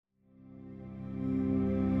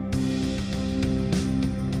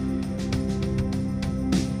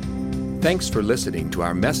Thanks for listening to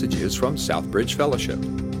our messages from Southbridge Fellowship.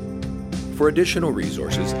 For additional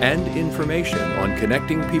resources and information on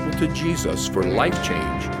connecting people to Jesus for life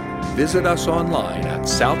change, visit us online at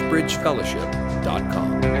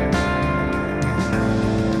southbridgefellowship.com.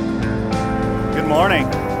 Good morning.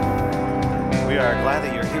 We are glad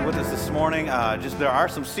that you're here with us this morning. There are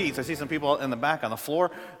some seats. I see some people in the back on the floor.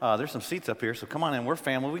 There's some seats up here, so come on in. We're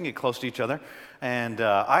family. We can get close to each other. And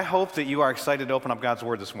I hope that you are excited to open up God's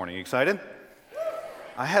Word this morning. You excited?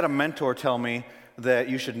 I had a mentor tell me that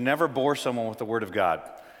you should never bore someone with the Word of God.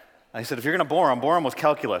 I said, if you're going to bore them with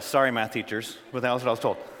calculus. Sorry, math teachers, but that was what I was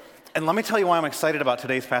told. And let me tell you why I'm excited about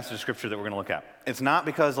today's passage of Scripture that we're going to look at. It's not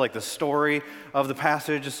because the story of the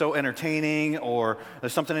passage is so entertaining or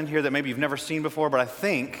there's something in here that maybe you've never seen before, but I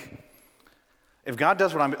think if God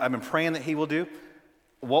does what I've been praying that He will do,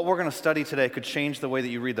 what we're going to study today could change the way that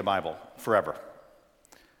you read the Bible forever.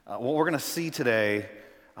 What we're going to see today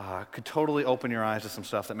could totally open your eyes to some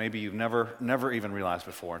stuff that maybe you've never even realized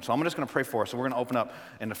before. And so I'm just going to pray for us. So we're going to open up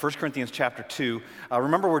into 1 Corinthians chapter 2.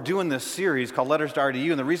 Remember, we're doing this series called Letters to RDU,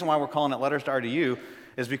 and the reason why we're calling it Letters to RDU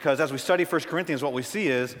is because as we study 1 Corinthians, what we see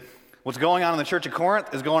is what's going on in the church of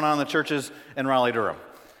Corinth is going on in the churches in Raleigh-Durham.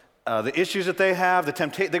 The issues that they have,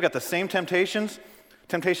 they've got the same temptations,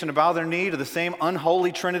 temptation to bow their knee to the same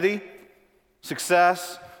unholy trinity,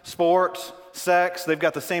 success, sports, sex. They've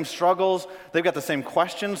got the same struggles. They've got the same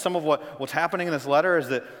questions. Some of what's happening in this letter is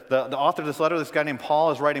that the author of this letter, this guy named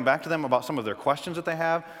Paul, is writing back to them about some of their questions that they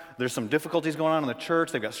have. There's some difficulties going on in the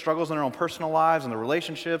church. They've got struggles in their own personal lives and their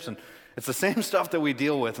relationships, and it's the same stuff that we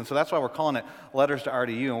deal with. And so that's why we're calling it Letters to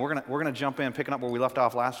RDU. And we're gonna jump in, picking up where we left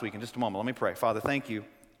off last week in just a moment. Let me pray. Father, thank you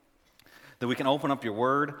that we can open up your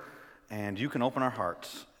word and you can open our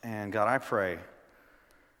hearts. And God, I pray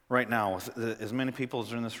right now, with as many people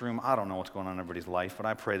as are in this room, I don't know what's going on in everybody's life, but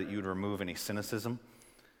I pray that you'd remove any cynicism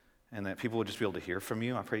and that people would just be able to hear from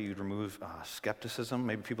you. I pray you'd remove skepticism.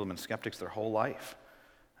 Maybe people have been skeptics their whole life.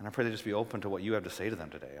 And I pray they just be open to what you have to say to them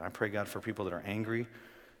today. And I pray, God, for people that are angry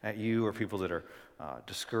at you or people that are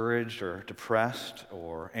discouraged or depressed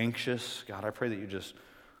or anxious. God, I pray that you just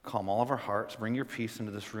calm all of our hearts, bring your peace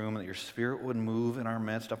into this room, and that your spirit would move in our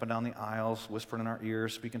midst, up and down the aisles, whispering in our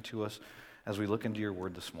ears, speaking to us as we look into your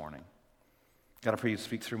word this morning. God, I pray you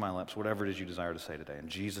speak through my lips, whatever it is you desire to say today. In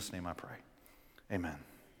Jesus' name I pray. Amen.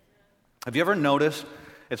 Have you ever noticed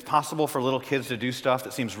it's possible for little kids to do stuff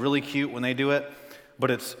that seems really cute when they do it, but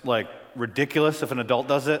it's ridiculous if an adult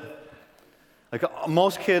does it?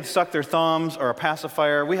 Most kids suck their thumbs or a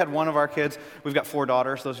pacifier. We had one of our kids, we've got 4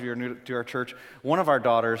 daughters, those of you who are new to our church. One of our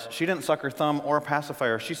daughters, she didn't suck her thumb or a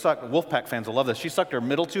pacifier. She sucked, Wolfpack fans will love this, she sucked her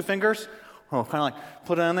middle 2 fingers. Oh, kind of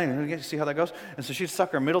put it on there and see how that goes. And so she'd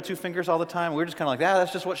suck her middle 2 fingers all the time. We were just kind of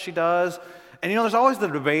that's just what she does. And there's always the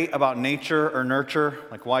debate about nature or nurture,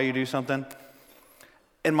 why you do something.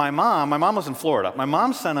 And my mom was in Florida. My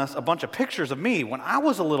mom sent us a bunch of pictures of me when I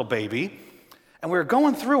was a little baby, and we were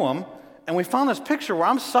going through them, and we found this picture where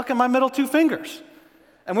I'm sucking my middle 2 fingers.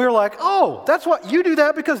 And we were like, oh, that's what, you do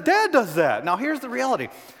that because Dad does that. Now here's the reality.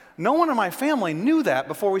 No one in my family knew that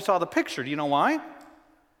before we saw the picture. Do you know why?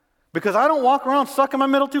 Because I don't walk around sucking my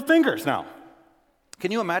middle 2 fingers now. Can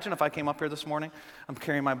you imagine if I came up here this morning, I'm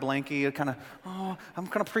carrying my blankie, I'm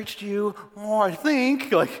going to preach to you, I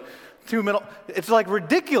think, 2 middle, it's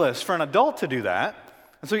ridiculous for an adult to do that.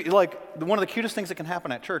 And so one of the cutest things that can happen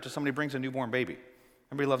at church is somebody brings a newborn baby.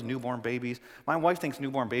 Everybody loves newborn babies. My wife thinks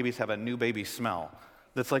newborn babies have a new baby smell.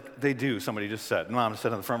 That's they do, somebody just said. Mom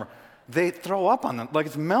said in the front row. They throw up on them,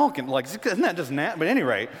 it's milk, and isn't that just nasty? But at any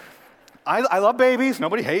rate, I love babies.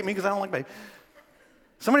 Nobody hate me because I don't like babies.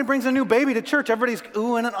 Somebody brings a new baby to church. Everybody's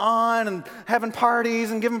oohing and on and having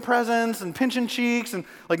parties and giving presents and pinching cheeks. And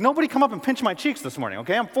nobody come up and pinch my cheeks this morning,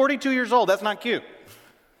 okay? I'm 42 years old. That's not cute.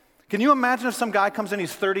 Can you imagine if some guy comes in,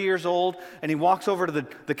 he's 30 years old, and he walks over to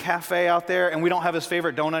the cafe out there, and we don't have his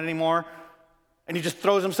favorite donut anymore, and he just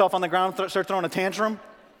throws himself on the ground and starts throwing a tantrum?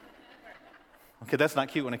 Okay, that's not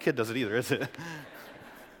cute when a kid does it either, is it?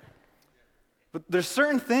 But there's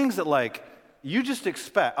certain things that you just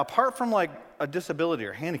expect, apart from a disability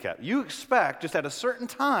or handicap, you expect just at a certain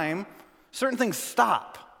time, certain things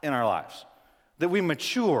stop in our lives, that we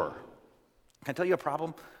mature. Can I tell you a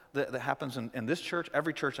problem that happens in this church,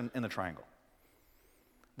 every church in the Triangle?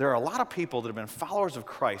 There are a lot of people that have been followers of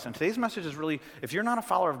Christ, and today's message is really, if you're not a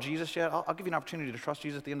follower of Jesus yet, I'll give you an opportunity to trust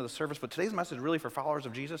Jesus at the end of the service, but today's message is really for followers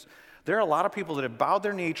of Jesus. There are a lot of people that have bowed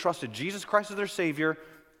their knee, trusted Jesus Christ as their Savior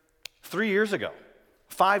 3 years ago,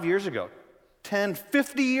 5 years ago, 10,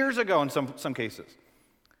 50 years ago in some cases,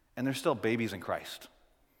 and they're still babies in Christ.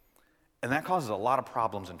 And that causes a lot of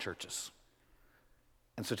problems in churches.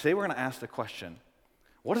 And so today we're going to ask the question,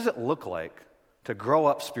 What does it look like to grow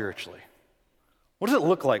up spiritually? What does it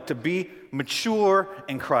look like to be mature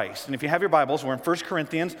in Christ? And if you have your Bibles, we're in 1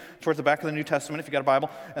 Corinthians, towards the back of the New Testament, if you got a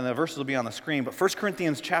Bible, and the verses will be on the screen. But 1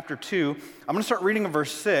 Corinthians chapter 2, I'm going to start reading in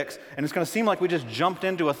verse 6, and it's going to seem like we just jumped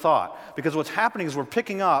into a thought, because what's happening is we're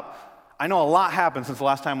picking up. I know a lot happened since the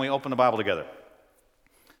last time we opened the Bible together.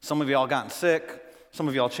 Some of you all gotten sick. Some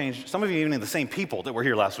of you all changed. Some of you even the same people that were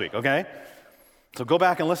here last week, okay? So go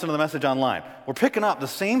back and listen to the message online. We're picking up the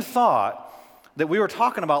same thought that we were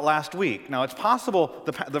talking about last week. Now, it's possible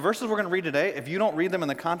the verses we're going to read today, if you don't read them in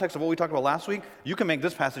the context of what we talked about last week, you can make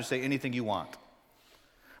this passage say anything you want.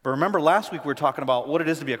 But remember, last week we were talking about what it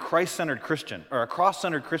is to be a Christ-centered Christian, or a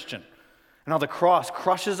cross-centered Christian, and how the cross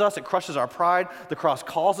crushes us, it crushes our pride, the cross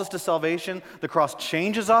calls us to salvation, the cross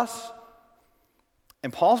changes us.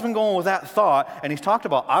 And Paul's been going with that thought, and he's talked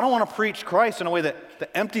about, I don't want to preach Christ in a way that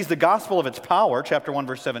empties the gospel of its power, chapter 1,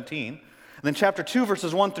 verse 17. And then chapter 2,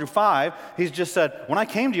 verses 1 through 5, he's just said, when I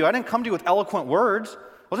came to you, I didn't come to you with eloquent words.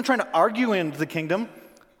 I wasn't trying to argue into the kingdom.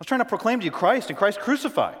 I was trying to proclaim to you Christ and Christ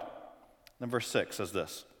crucified. Then verse 6 says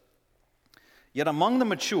this, yet among the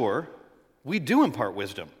mature, we do impart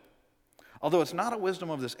wisdom, although it's not a wisdom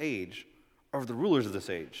of this age or of the rulers of this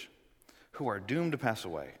age, who are doomed to pass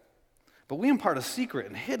away. But we impart a secret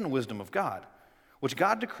and hidden wisdom of God, which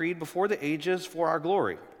God decreed before the ages for our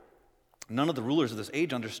glory. None of the rulers of this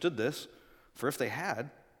age understood this, for if they had,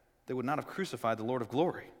 they would not have crucified the Lord of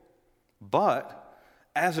glory. But,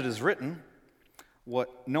 as it is written,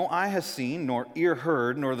 what no eye has seen, nor ear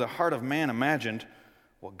heard, nor the heart of man imagined,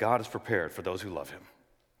 what God has prepared for those who love him.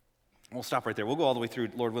 We'll stop right there. We'll go all the way through,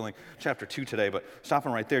 Lord willing, chapter 2 today, but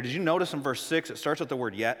stopping right there. Did you notice in verse 6, it starts with the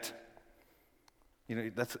word yet? You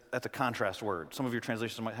know, that's a contrast word. Some of your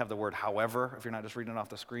translations might have the word however, if you're not just reading it off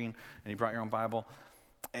the screen and you brought your own Bible.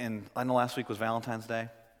 And I know last week was Valentine's Day.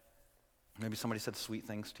 Maybe somebody said sweet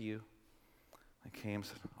things to you. They came and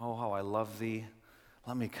said, oh, how I love thee.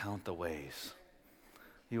 Let me count the ways.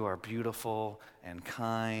 You are beautiful and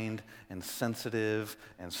kind and sensitive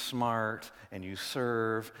and smart and you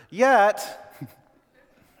serve. Yet,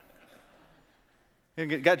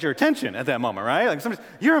 it got your attention at that moment, right? Like somebody,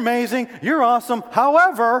 you're amazing, you're awesome.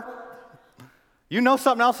 However, you know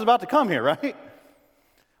something else is about to come here, right?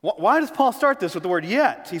 Why does Paul start this with the word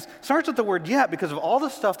yet? He starts with the word yet because of all the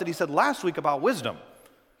stuff that he said last week about wisdom.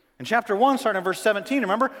 In chapter 1, starting in verse 17,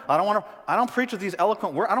 remember, I don't preach with these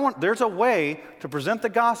eloquent words. There's a way to present the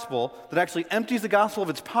gospel that actually empties the gospel of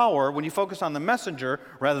its power when you focus on the messenger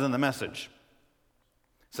rather than the message.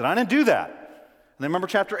 He said, I didn't do that. And then remember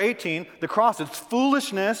chapter 18, the cross, it's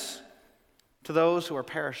foolishness to those who are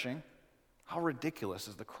perishing. How ridiculous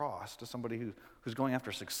is the cross to somebody who's going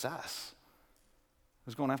after success?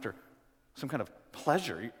 Who's going after some kind of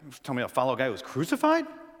pleasure? You tell me to follow a guy who was crucified?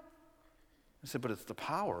 I said, but it's the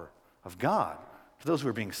power of God for those who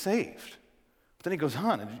are being saved. But then he goes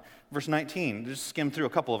on, in verse 19, just skim through a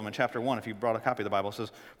couple of them in chapter 1 if you brought a copy of the Bible. It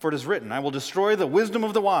says, for it is written, I will destroy the wisdom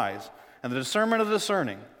of the wise, and the discernment of the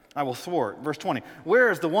discerning I will thwart. Verse 20, where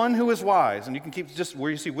is the one who is wise? And you can keep just where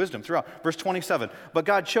you see wisdom throughout. Verse 27, but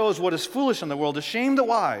God chose what is foolish in the world to shame the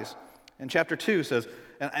wise. And chapter 2 says,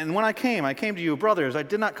 and when I came to you, brothers, I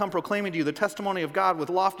did not come proclaiming to you the testimony of God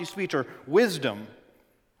with lofty speech or wisdom.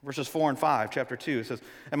 Verses 4 and 5, chapter 2, says,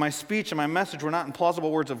 and my speech and my message were not in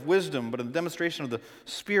plausible words of wisdom, but in the demonstration of the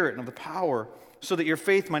Spirit and of the power, so that your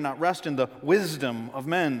faith might not rest in the wisdom of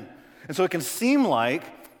men. And so it can seem like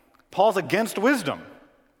Paul's against wisdom.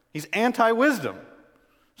 He's anti-wisdom.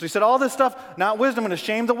 So he said all this stuff, not wisdom, and to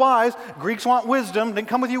shame the wise. Greeks want wisdom, didn't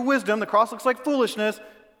come with you wisdom. The cross looks like foolishness.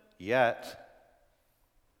 Yet,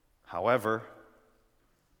 however,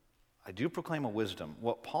 I do proclaim a wisdom.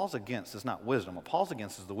 What Paul's against is not wisdom. What Paul's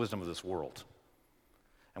against is the wisdom of this world.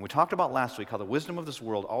 And we talked about last week how the wisdom of this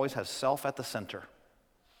world always has self at the center.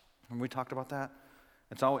 Remember we talked about that?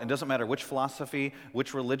 It doesn't matter which philosophy,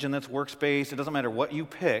 which religion that's works-based. It doesn't matter what you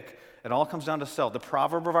pick. It all comes down to self. The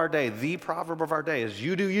proverb of our day is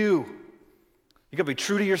you do you. You got to be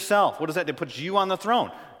true to yourself. What does that do? It puts you on the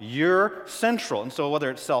throne. You're central. And so whether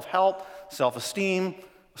it's self-help, self-esteem,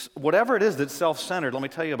 whatever it is that's self-centered, let me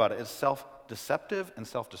tell you about it. It's self-deceptive and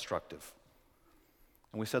self-destructive.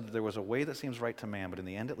 And we said that there was a way that seems right to man, but in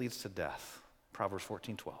the end it leads to death. Proverbs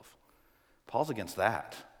 14:12. Paul's against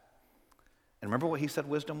that. And remember what he said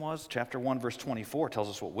wisdom was? Chapter 1, verse 24 tells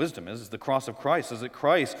us what wisdom is. It's the cross of Christ. Says that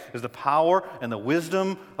Christ is the power and the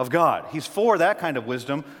wisdom of God. He's for that kind of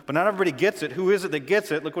wisdom, but not everybody gets it. Who is it that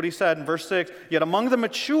gets it? Look what he said in verse 6. Yet among the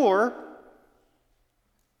mature,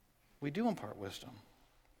 we do impart wisdom.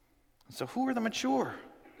 And so who are the mature?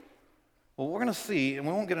 Well, we're going to see, and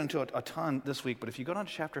we won't get into a ton this week, but if you go down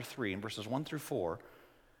to chapter 3 in verses 1 through 4,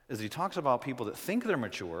 is he talks about people that think they're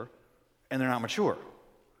mature and they're not mature.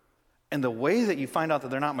 And the way that you find out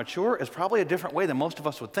that they're not mature is probably a different way than most of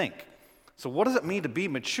us would think. So what does it mean to be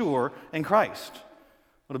mature in Christ?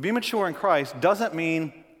 Well, to be mature in Christ doesn't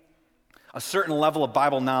mean a certain level of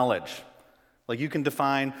Bible knowledge. Like you can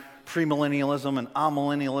define premillennialism and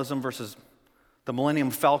amillennialism versus the Millennium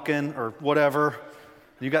Falcon or whatever.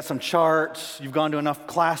 You got some charts, you've gone to enough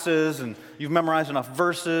classes, and you've memorized enough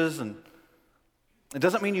verses, and it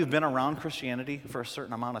doesn't mean you've been around Christianity for a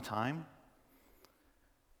certain amount of time.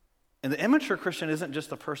 And the immature Christian isn't just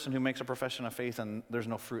the person who makes a profession of faith and there's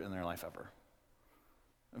no fruit in their life ever.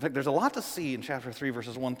 In fact, there's a lot to see in chapter 3,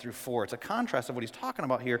 verses 1 through 4. It's a contrast of what he's talking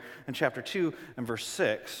about here in chapter 2 and verse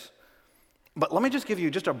 6. But let me just give you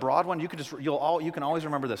just a broad one. You can always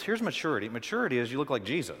remember this. Here's maturity. Maturity is you look like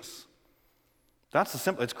Jesus. That's the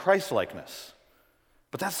simple. It's Christ-likeness.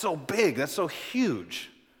 But that's so big. That's so huge.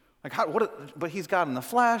 Like, but he's God in the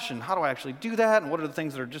flesh, and how do I actually do that? And what are the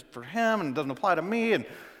things that are just for him and it doesn't apply to me? And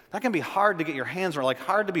that can be hard to get your hands around, like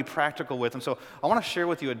hard to be practical with. And so I want to share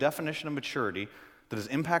with you a definition of maturity that has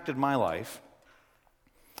impacted my life.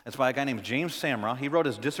 It's by a guy named James Samra. He wrote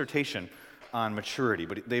his dissertation on maturity,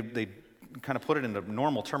 but they kind of put it into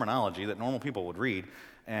normal terminology that normal people would read.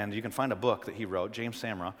 And you can find a book that he wrote, James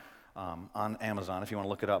Samra, on Amazon if you want to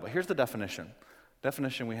look it up. But here's the definition.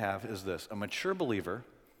 Definition we have is this: a mature believer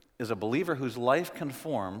is a believer whose life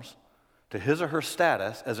conforms to his or her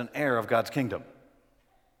status as an heir of God's kingdom.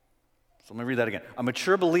 So let me read that again. A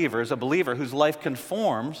mature believer is a believer whose life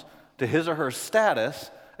conforms to his or her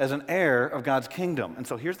status as an heir of God's kingdom. And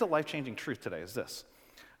so here's the life-changing truth today is this.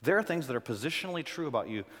 There are things that are positionally true about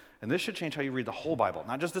you, and this should change how you read the whole Bible,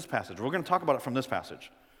 not just this passage. We're going to talk about it from this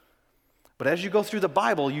passage. But as you go through the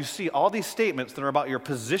Bible, you see all these statements that are about your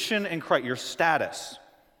position in Christ, your status.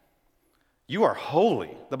 You are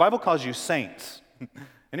holy. The Bible calls you saints.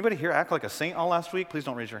 Anybody here act like a saint all last week? Please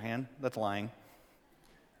don't raise your hand. That's lying.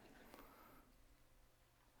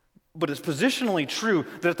 But it's positionally true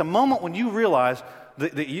that at the moment when you realize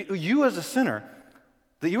that you as a sinner,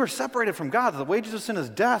 that you are separated from God, that the wages of sin is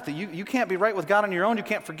death, that you can't be right with God on your own, you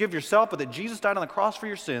can't forgive yourself, but that Jesus died on the cross for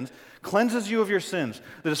your sins, cleanses you of your sins,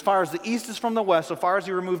 that as far as the east is from the west, so far as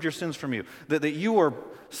he removed your sins from you, that your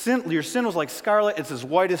sin was like scarlet, it's as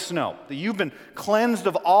white as snow, that you've been cleansed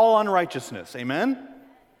of all unrighteousness, amen?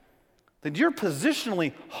 That you're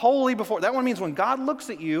positionally holy before. That one means when God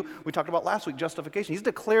looks at you, we talked about last week, justification. He's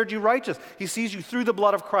declared you righteous. He sees you through the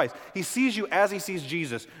blood of Christ. He sees you as he sees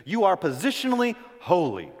Jesus. You are positionally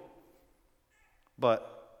holy.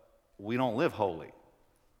 But we don't live holy.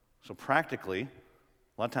 So practically,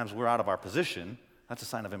 a lot of times we're out of our position. That's a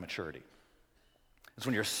sign of immaturity. It's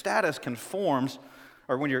when your status conforms,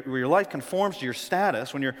 or when your life conforms to your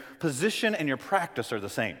status, when your position and your practice are the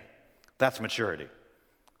same. That's maturity.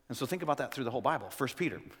 And so think about that through the whole Bible. 1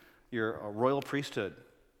 Peter, you're a royal priesthood.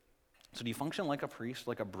 So do you function like a priest,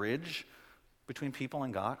 like a bridge between people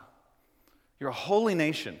and God? You're a holy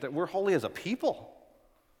nation, that we're holy as a people.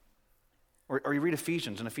 Or you read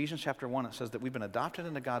Ephesians. In Ephesians chapter 1, it says that we've been adopted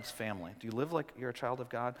into God's family. Do you live like you're a child of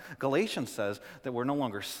God? Galatians says that we're no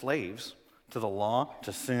longer slaves to the law,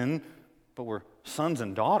 to sin, but we're sons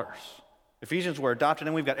and daughters. Ephesians, we're adopted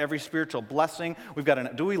in. We've got every spiritual blessing.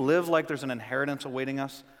 Do we live like there's an inheritance awaiting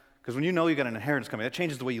us? Because when you know you got an inheritance coming, that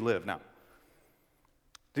changes the way you live now.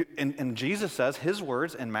 And Jesus says, his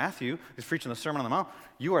words in Matthew, he's preaching the Sermon on the Mount,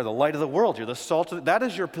 you are the light of the world. You're the salt of the, that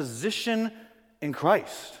is your position in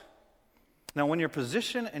Christ. Now, when your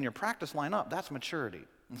position and your practice line up, that's maturity.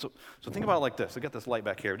 And so think about it like this. I got this light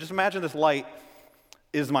back here. Just imagine this light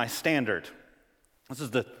is my standard. This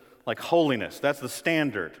is the holiness. That's the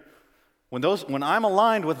standard. When I'm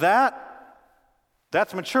aligned with that,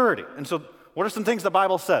 that's maturity. And so what are some things the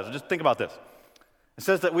Bible says? Just think about this. It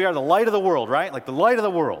says that we are the light of the world, right? Like the light of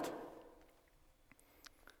the world.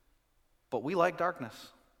 But we like darkness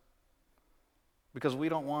because we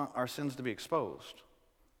don't want our sins to be exposed.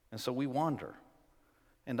 And so we wander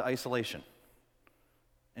into isolation,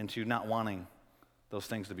 into not wanting those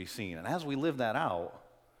things to be seen. And as we live that out,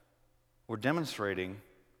 we're demonstrating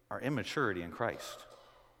our immaturity in Christ.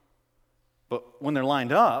 But when they're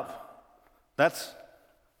lined up, that's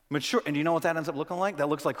mature. And do you know what that ends up looking like? That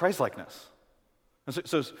looks like Christ-likeness.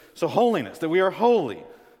 And so holiness, that we are holy.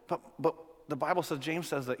 But the Bible says, James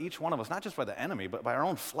says that each one of us, not just by the enemy, but by our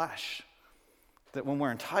own flesh, that when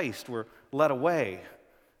we're enticed, we're led away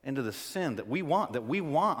into the sin that we want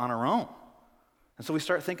on our own. And so we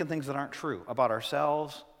start thinking things that aren't true about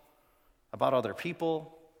ourselves, about other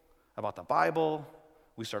people, about the Bible.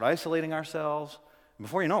 We start isolating ourselves. And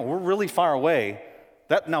before you know it, we're really far away.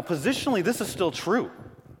 Now, positionally, this is still true.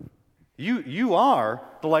 You are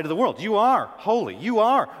the light of the world. You are holy. You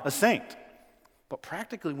are a saint. But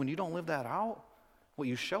practically, when you don't live that out, what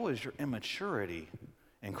you show is your immaturity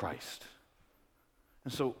in Christ.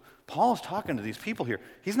 And so Paul is talking to these people here.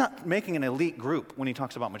 He's not making an elite group when he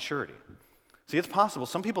talks about maturity. See, it's possible.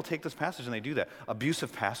 Some people take this passage and they do that.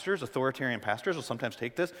 Abusive pastors, authoritarian pastors will sometimes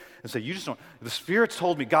take this and say, you just don't, the Spirit's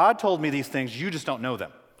told me, God told me these things, you just don't know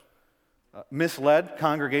them. Misled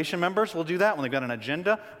congregation members will do that when they've got an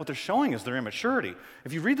agenda. What they're showing is their immaturity.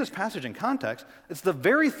 If you read this passage in context, it's the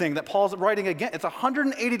very thing that Paul's writing again. It's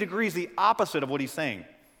 180 degrees the opposite of what he's saying.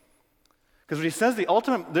 Because when he says the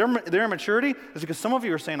ultimate, their immaturity is because some of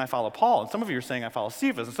you are saying, I follow Paul, and some of you are saying, I follow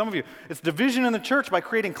Cephas, and some of you, it's division in the church by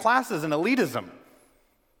creating classes and elitism.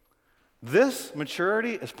 This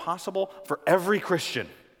maturity is possible for every Christian.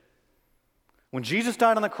 When Jesus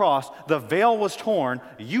died on the cross, the veil was torn.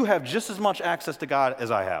 You have just as much access to God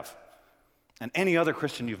as I have, and any other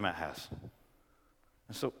Christian you've met has.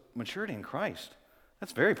 And so maturity in Christ,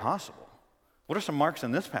 that's very possible. What are some marks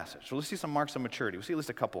in this passage? Well, let's see some marks of maturity. We'll see at least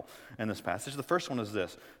a couple in this passage. The first one is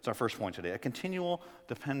this. It's our first point today. A continual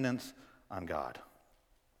dependence on God.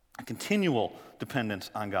 A continual dependence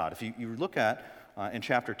on God. If you look at in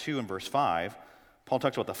chapter 2 and verse 5, Paul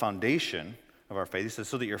talks about the foundation of our faith. He says,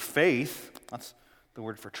 so that your faith, that's the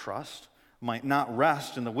word for trust, might not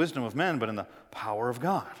rest in the wisdom of men, but in the power of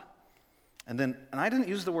God. And I didn't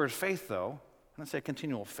use the word faith, though. I didn't say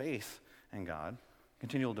continual faith in God,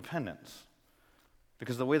 continual dependence.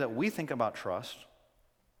 Because the way that we think about trust,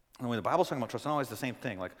 and the way the Bible's talking about trust, it's not always the same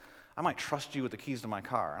thing. Like, I might trust you with the keys to my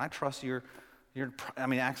car, and I trust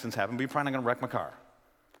accidents happen, but you're probably not going to wreck my car.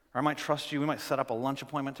 Or I might trust you, we might set up a lunch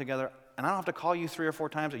appointment together, and I don't have to call you 3 or 4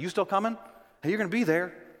 times. Are you still coming? Hey, you're going to be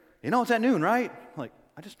there. You know it's at noon, right? Like,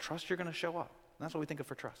 I just trust you're going to show up. And that's what we think of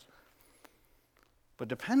for trust. But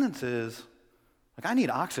dependence is, like, I need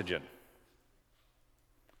oxygen.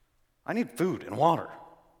 I need food and water.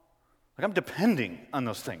 Like, I'm depending on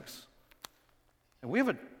those things. And we have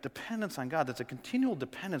a dependence on God that's a continual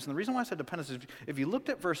dependence. And the reason why I said dependence is if you looked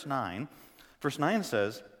at verse 9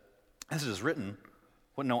 says, as it is written,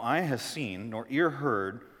 what no eye has seen, nor ear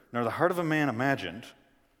heard, nor the heart of a man imagined,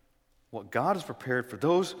 what God has prepared for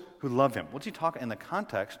those who love him. What's he talking in the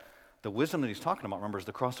context? The wisdom that he's talking about, remember, is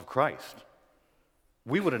the cross of Christ.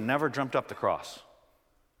 We would have never dreamt up the cross.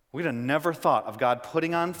 We'd have never thought of God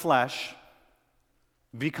putting on flesh,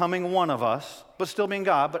 becoming one of us, but still being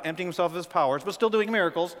God, but emptying himself of his powers, but still doing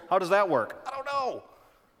miracles. How does that work? I don't know.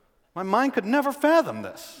 My mind could never fathom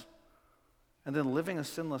this. And then living a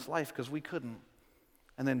sinless life because we couldn't.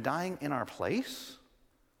 And then dying in our place?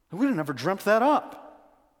 We'd have never dreamt that up.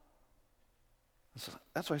 So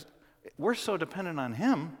that's why we're so dependent on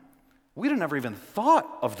him, we'd have never even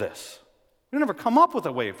thought of this. We'd never come up with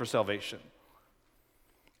a way for salvation.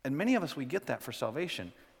 And many of us, we get that for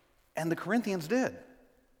salvation. And the Corinthians did.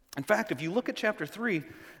 In fact, if you look at chapter 3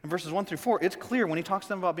 and verses 1 through 4, it's clear when he talks to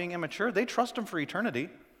them about being immature, they trust him for eternity.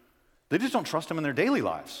 They just don't trust him in their daily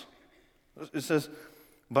lives. It says,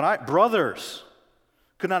 but I, brothers,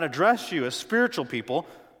 could not address you as spiritual people,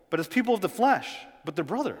 but as people of the flesh, but they're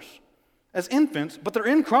brothers. As infants, but they're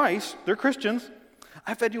in Christ, they're Christians.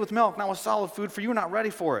 I fed you with milk, not with solid food, for you are not ready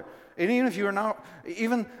for it. And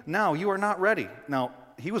even now, you are not ready. Now,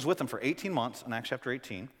 he was with them for 18 months in Acts chapter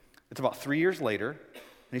 18. It's about 3 years later.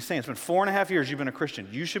 And he's saying, it's been 4.5 years you've been a Christian.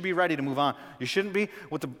 You should be ready to move on. You shouldn't be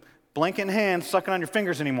with the blanket in hand sucking on your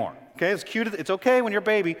fingers anymore. Okay, it's cute. It's okay when you're a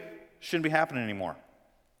baby. Shouldn't be happening anymore.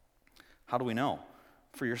 How do we know?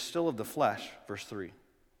 For you're still of the flesh, verse 3.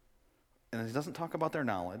 And he doesn't talk about their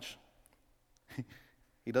knowledge.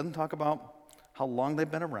 He doesn't talk about how long they've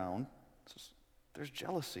been around. There's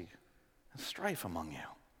jealousy and strife among you.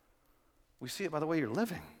 We see it by the way you're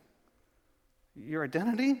living. Your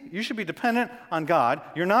identity, you should be dependent on God.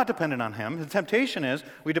 You're not dependent on him. The temptation is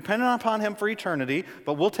we depend upon him for eternity,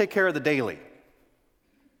 but we'll take care of the daily.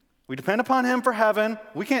 We depend upon him for heaven.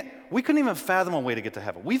 We couldn't even fathom a way to get to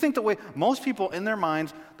heaven. We think the way, most people in their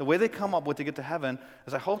minds, the way they come up with to get to heaven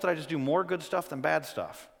is I hope that I just do more good stuff than bad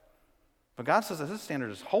stuff. But God says that his standard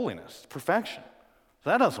is holiness, perfection. So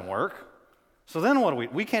that doesn't work. So then what do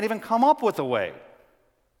we can't even come up with a way.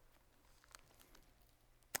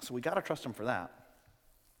 So we got to trust him for that.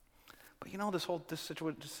 But you know, this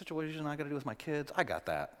situation I got to do with my kids, I got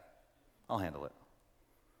that. I'll handle it.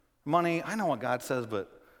 Money, I know what God says, but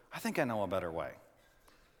I think I know a better way.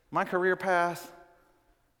 My career path,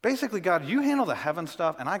 basically, God, you handle the heaven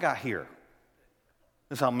stuff, and I got here.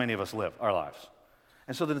 This is how many of us live our lives.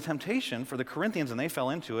 And so the temptation for the Corinthians, and they fell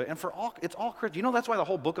into it, and it's all Christians. You know that's why the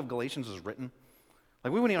whole book of Galatians is written?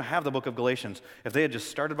 Like, we wouldn't even have the book of Galatians if they had just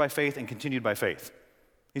started by faith and continued by faith.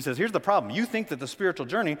 He says, here's the problem. You think that the spiritual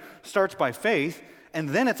journey starts by faith, and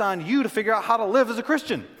then it's on you to figure out how to live as a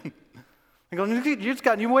Christian. He goes, you just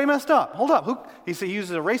got you way messed up. Hold up. He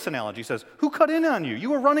uses a race analogy. He says, who cut in on you? You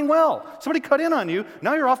were running well. Somebody cut in on you.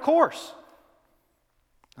 Now you're off course.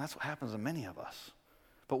 And that's what happens to many of us.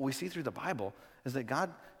 But what we see through the Bible is that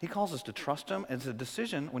God, he calls us to trust him. It's a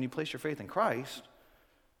decision when you place your faith in Christ,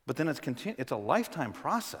 but then it's a lifetime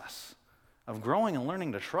process of growing and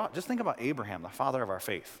learning to trust. Just think about Abraham, the father of our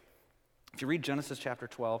faith. If you read Genesis chapter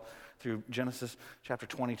 12 through Genesis chapter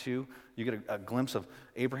 22, you get a glimpse of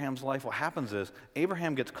Abraham's life. What happens is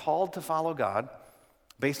Abraham gets called to follow God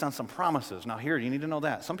based on some promises. Now here, you need to know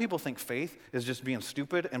that. Some people think faith is just being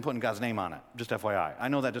stupid and putting God's name on it, just FYI. I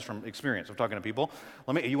know that just from experience of talking to people.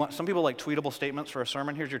 Some people like tweetable statements for a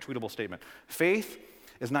sermon. Here's your tweetable statement. Faith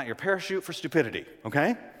is not your parachute for stupidity, okay?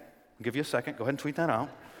 I'll give you a second. Go ahead and tweet that out.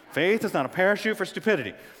 Faith is not a parachute for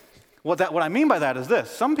stupidity. What I mean by that is this.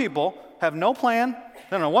 Some people have no plan. They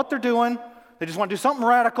don't know what they're doing. They just want to do something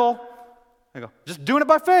radical. They go, just doing it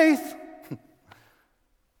by faith.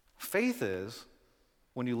 Faith is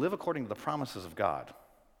when you live according to the promises of God.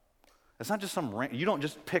 It's not just you don't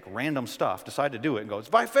just pick random stuff, decide to do it, and go, it's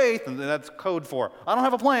by faith, and that's code for, I don't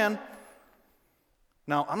have a plan.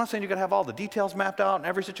 Now, I'm not saying you're going to have all the details mapped out in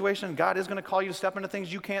every situation. God is going to call you to step into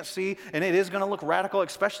things you can't see, and it is going to look radical,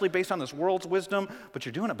 especially based on this world's wisdom, but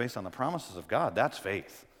you're doing it based on the promises of God. That's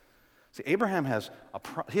faith. See, Abraham has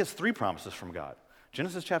 3 promises from God.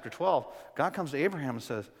 Genesis chapter 12, God comes to Abraham and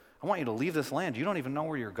says, I want you to leave this land. You don't even know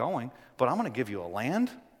where you're going, but I'm going to give you a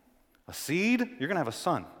land, a seed. You're going to have a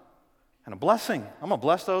son, and a blessing. I'm going to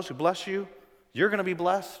bless those who bless you. You're going to be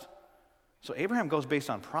blessed. So Abraham goes based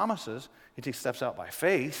on promises. He takes steps out by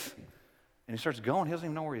faith, and he starts going. He doesn't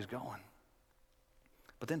even know where he's going.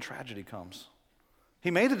 But then tragedy comes.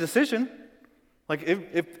 He made a decision. Like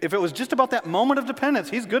if it was just about that moment of dependence,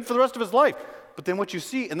 he's good for the rest of his life. But then what you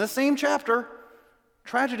see in the same chapter,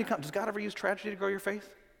 tragedy comes. Does God ever use tragedy to grow your faith?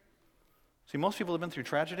 See, most people have been through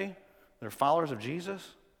tragedy. They're followers of Jesus.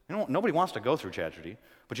 Nobody wants to go through tragedy,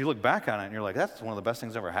 but you look back on it and you're like, that's one of the best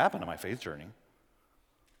things that ever happened in my faith journey.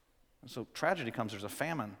 And so tragedy comes, there's a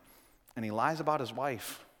famine, and he lies about his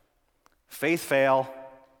wife. Faith fail.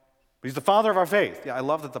 He's the father of our faith. Yeah, I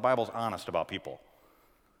love that the Bible's honest about people.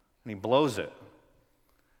 And he blows it.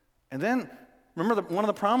 And then, remember, one of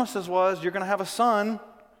the promises was you're going to have a son,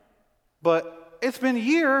 but it's been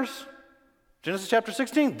years. Genesis chapter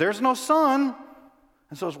 16, there's no son.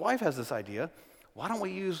 And so his wife has this idea, why don't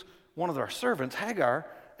we use one of our servants, Hagar,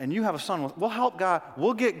 and you have a son. We'll help God.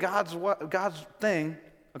 We'll get God's thing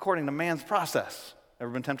according to man's process.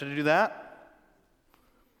 Ever been tempted to do that?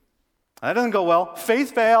 That doesn't go well.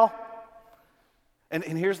 Faith fail. And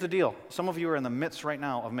here's the deal. Some of you are in the midst right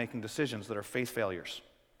now of making decisions that are faith failures.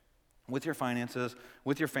 With your finances,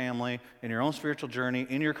 with your family, in your own spiritual journey,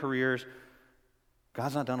 in your careers.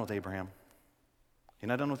 God's not done with Abraham. He's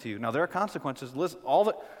not done with you. Now, there are consequences. Listen,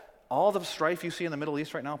 all the strife you see in the Middle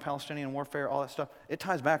East right now, Palestinian warfare, all that stuff, it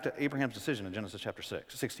ties back to Abraham's decision in Genesis chapter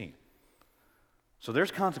 16. So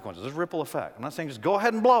there's consequences. There's ripple effect. I'm not saying just go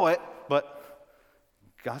ahead and blow it, but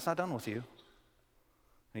God's not done with you. And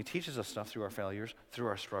he teaches us stuff through our failures, through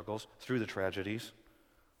our struggles, through the tragedies.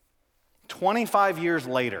 25 years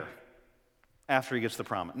later, after he gets the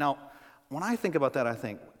promise. Now, when I think about that, I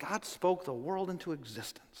think, God spoke the world into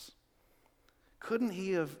existence. Couldn't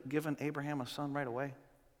he have given Abraham a son right away?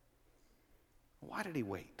 Why did he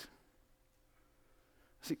wait?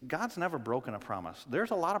 See, God's never broken a promise.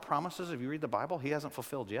 There's a lot of promises, if you read the Bible, he hasn't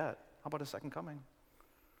fulfilled yet. How about his second coming?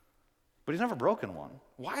 But he's never broken one.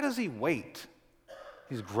 Why does he wait?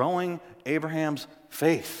 He's growing Abraham's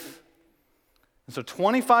faith. And so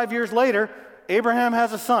 25 years later, Abraham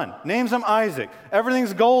has a son, names him Isaac.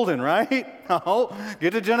 Everything's golden, right? No.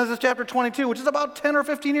 Get to Genesis chapter 22, which is about 10 or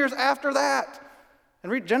 15 years after that.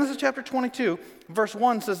 And read Genesis chapter 22, verse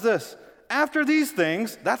 1 says this, after these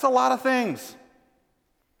things, that's a lot of things,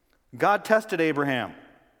 God tested Abraham.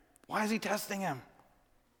 Why is he testing him?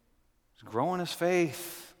 He's growing his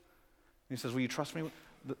faith. He says, will you trust me?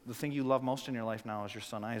 The thing you love most in your life now is your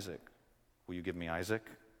son Isaac. Will you give me Isaac?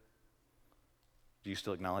 Do you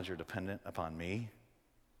still acknowledge you're dependent upon me?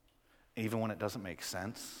 Even when it doesn't make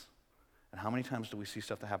sense? And how many times do we see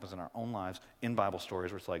stuff that happens in our own lives in Bible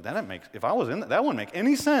stories where it's like, if I was in that wouldn't make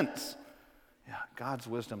any sense. Yeah, God's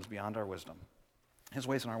wisdom is beyond our wisdom. His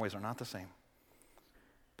ways and our ways are not the same.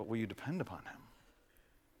 But will you depend upon him?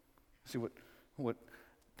 See, what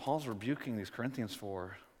Paul's rebuking these Corinthians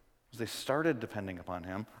for is they started depending upon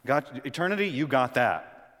him. God, eternity, you got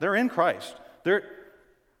that. They're in Christ. They're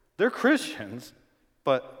Christians,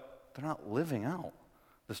 but they're not living out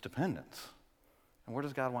this dependence. And where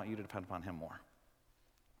does God want you to depend upon him more?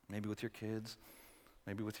 Maybe with your kids,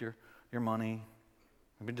 maybe with your money,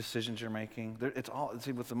 maybe decisions you're making. With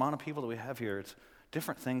the amount of people that we have here, it's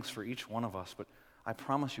different things for each one of us, but I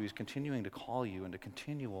promise you, he's continuing to call you into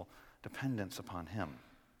continual dependence upon him.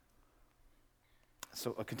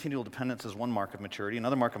 So a continual dependence is one mark of maturity.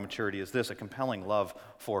 Another mark of maturity is this, a compelling love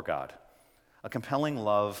for God. A compelling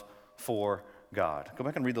love for God. Go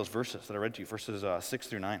back and read those verses that I read to you, verses 6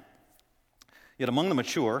 through 9. Yet among the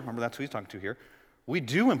mature, remember that's who he's talking to here, we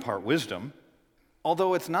do impart wisdom,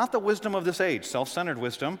 although it's not the wisdom of this age, self-centered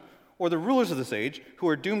wisdom, or the rulers of this age who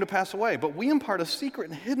are doomed to pass away, but we impart a secret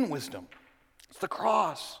and hidden wisdom. It's the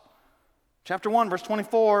cross. Chapter 1, verse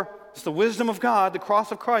 24, it's the wisdom of God, the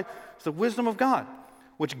cross of Christ. It's the wisdom of God,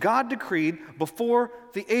 which God decreed before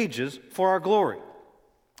the ages for our glory.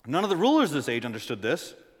 None of the rulers of this age understood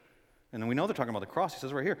this. And we know they're talking about the cross. He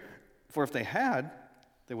says right here, for if they had,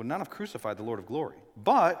 they would not have crucified the Lord of glory.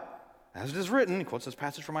 But, as it is written, he quotes this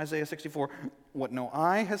passage from Isaiah 64, what no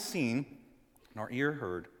eye has seen, nor ear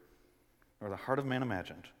heard, nor the heart of man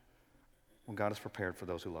imagined, what God has prepared for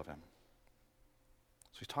those who love him.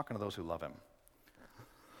 So he's talking to those who love him.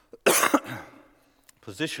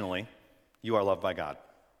 Positionally, you are loved by God.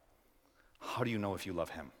 How do you know if you love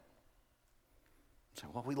him? You say,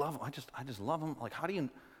 well, we love him. I just love him. Like, how do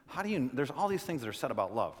you, there's all these things that are said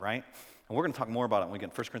about love, right? And we're going to talk more about it when we get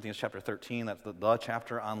in 1 Corinthians chapter 13. That's the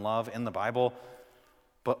chapter on love in the Bible.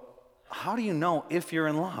 But how do you know if you're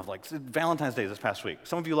in love? Like Valentine's Day this past week.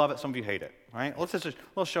 Some of you love it, some of you hate it, right? Let's just a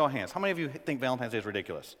little show of hands. How many of you think Valentine's Day is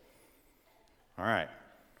ridiculous? All right.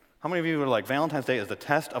 How many of you are like, Valentine's Day is the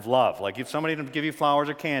test of love? Like if somebody didn't give you flowers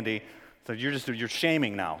or candy, so you're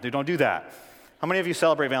shaming now. Don't do that. How many of you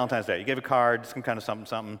celebrate Valentine's Day? You gave a card, some kind of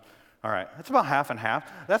something. All right, that's about half and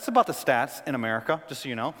half. That's about the stats in America, just so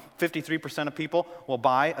you know. 53% of people will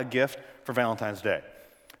buy a gift for Valentine's Day.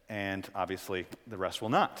 And obviously, the rest will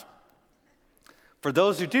not. For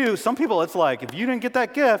those who do, some people, it's like, if you didn't get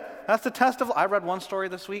that gift, that's the test of. I read one story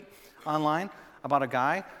this week online about a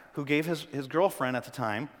guy who gave his girlfriend at the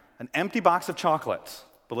time an empty box of chocolates.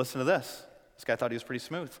 But listen to this. This guy thought he was pretty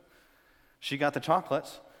smooth. She got the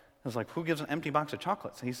chocolates. I was like, who gives an empty box of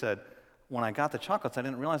chocolates? And he said, when I got the chocolates, I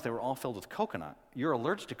didn't realize they were all filled with coconut. You're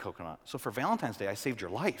allergic to coconut. So for Valentine's Day, I saved your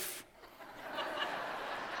life.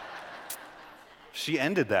 She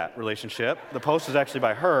ended that relationship. The post was actually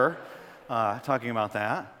by her talking about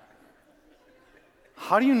that.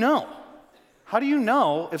 How do you know? How do you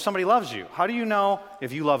know if somebody loves you? How do you know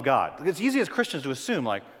if you love God? It's easy as Christians to assume,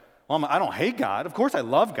 like, well, I don't hate God. Of course I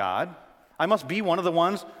love God. I must be one of the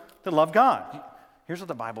ones that love God. Here's what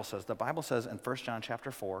the Bible says. The Bible says in 1 John chapter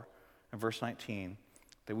 4 and verse 19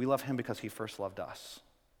 that we love him because he first loved us.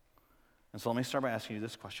 And so let me start by asking you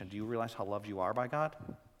this question. Do you realize how loved you are by God?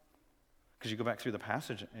 Because you go back through the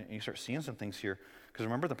passage and you start seeing some things here. Because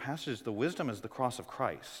remember the passage, the wisdom is the cross of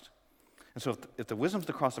Christ. And so if the wisdom is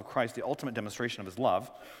the cross of Christ, the ultimate demonstration of his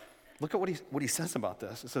love, look at what he says about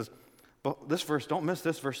this. It says, this verse, don't miss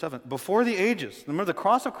this, verse 7. Before the ages, remember the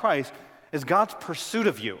cross of Christ is God's pursuit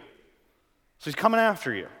of you. So he's coming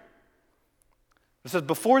after you. It says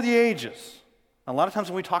before the ages. A lot of times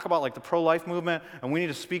when we talk about like the pro-life movement and we need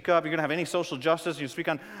to speak up, you're going to have any social justice, you speak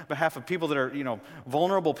on behalf of people that are,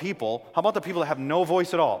 vulnerable people. How about the people that have no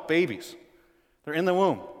voice at all? Babies. They're in the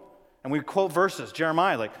womb. And we quote verses,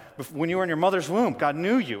 Jeremiah, like when you were in your mother's womb, God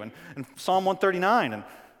knew you. And Psalm 139, and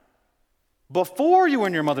before you were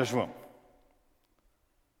in your mother's womb,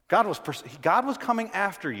 God was coming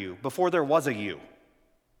after you before there was a you.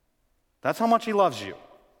 That's how much he loves you.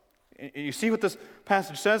 You see what this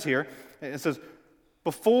passage says here? It says,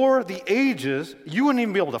 before the ages, you wouldn't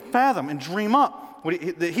even be able to fathom and dream up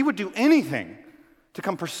that he would do anything to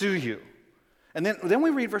come pursue you. And then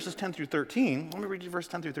we read verses 10 through 13. Let me read you verse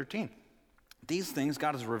 10 through 13. These things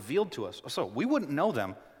God has revealed to us. So we wouldn't know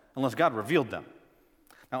them unless God revealed them.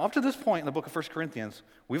 Now, up to this point in the book of 1 Corinthians,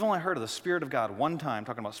 we've only heard of the Spirit of God one time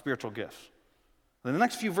talking about spiritual gifts. In the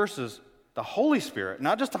next few verses, the Holy Spirit,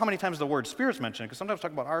 not just how many times the word Spirit's mentioned, because sometimes we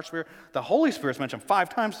talk about our Spirit, the Holy Spirit's mentioned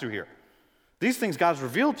 5 times through here. These things God's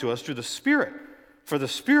revealed to us through the Spirit, for the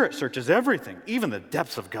Spirit searches everything, even the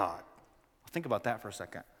depths of God. Think about that for a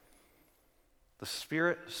second. The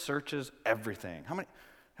Spirit searches everything. How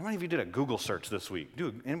many of you did a Google search this week?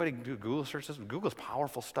 Anybody do a Google search this week? Google's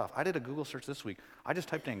powerful stuff. I did a Google search this week. I just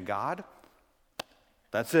typed in God.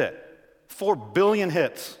 That's it. 4 billion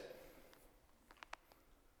hits.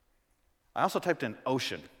 I also typed in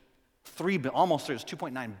ocean. Almost 3, it's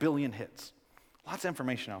 2.9 billion hits. Lots of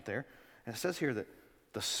information out there. And it says here that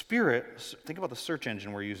the Spirit, think about the search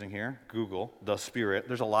engine we're using here, Google, the Spirit.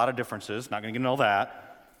 There's a lot of differences. Not going to get into all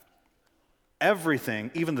that.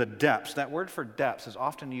 everything, even the depths. That word for depths is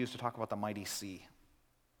often used to talk about the mighty sea.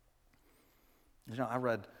 You know, I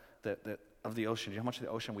read that of the ocean, do you know how much of the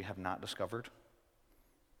ocean we have not discovered?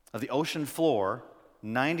 Of the ocean floor,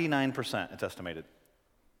 99%, it's estimated.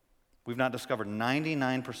 We've not discovered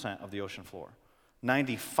 99% of the ocean floor.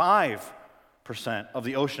 95% of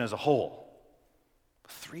the ocean as a whole.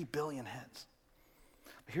 3 billion heads.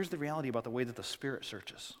 But here's the reality about the way that the Spirit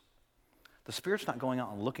searches. The Spirit's not going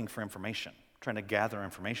out and looking for information, trying to gather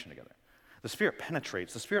information together. The Spirit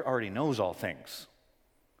penetrates. The Spirit already knows all things.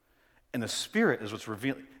 And the Spirit is what's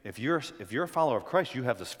revealing. If you're a follower of Christ, you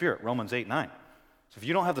have the Spirit, Romans 8:9. So if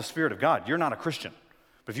you don't have the Spirit of God, you're not a Christian.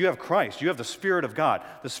 But if you have Christ, you have the Spirit of God.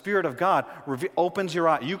 The Spirit of God opens your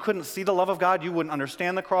eye. You couldn't see the love of God. You wouldn't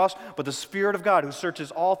understand the cross. But the Spirit of God, who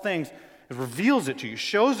searches all things, it reveals it to you,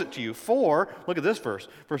 shows it to you. For, look at this verse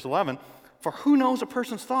 11, for who knows a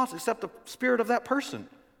person's thoughts except the spirit of that person,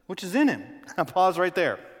 which is in him? I'll pause right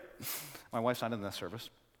there. My wife's not in this service.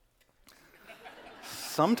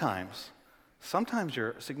 Sometimes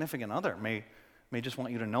your significant other may just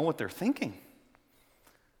want you to know what they're thinking.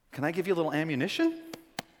 Can I give you a little ammunition?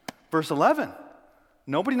 Verse 11,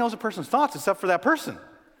 nobody knows a person's thoughts except for that person.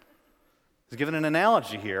 He's given an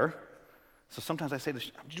analogy here. So sometimes I say this,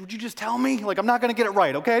 would you just tell me? Like, I'm not going to get it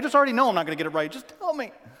right, okay? I just already know I'm not going to get it right. Just tell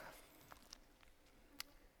me.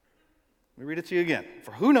 Let me read it to you again.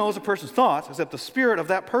 For who knows a person's thoughts except the spirit of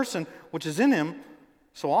that person which is in him?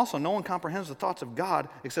 So also no one comprehends the thoughts of God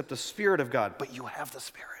except the Spirit of God. But you have the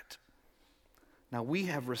Spirit. Now we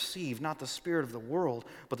have received not the spirit of the world,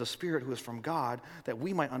 but the Spirit who is from God, that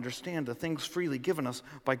we might understand the things freely given us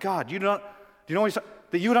by God. Do you know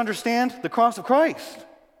that you would understand the cross of Christ?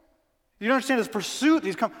 You don't understand his pursuit.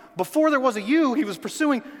 Before there was a you, he was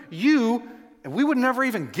pursuing you, and we would never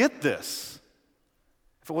even get this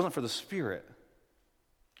if it wasn't for the Spirit.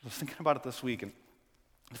 I was thinking about it this week, and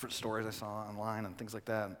different stories I saw online and things like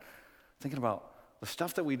that, and thinking about the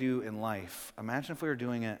stuff that we do in life. Imagine if we were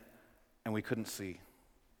doing it and we couldn't see.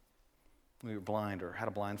 We were blind or had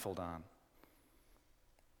a blindfold on.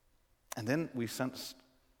 And then we sensed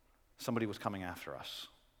somebody was coming after us.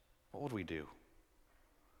 What would we do?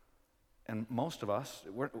 And most of us,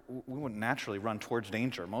 we wouldn't naturally run towards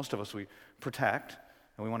danger. Most of us, we protect,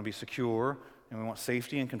 and we want to be secure, and we want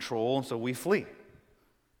safety and control, and so we flee.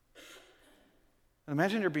 And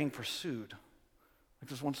imagine you're being pursued. Like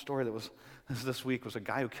this one story that was this week was a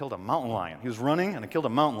guy who killed a mountain lion. He was running and he killed a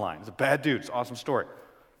mountain lion. He's a bad dude. It's an awesome story.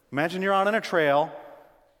 Imagine you're out on a trail,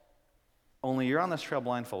 only you're on this trail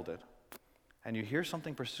blindfolded, and you hear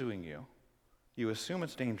something pursuing you. You assume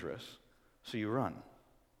it's dangerous, so you run.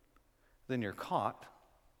 Then you're caught,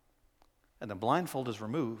 and the blindfold is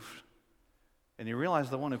removed, and you realize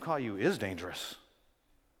the one who caught you is dangerous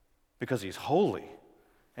because he's holy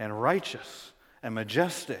and righteous and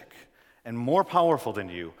majestic and more powerful than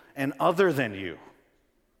you and other than you.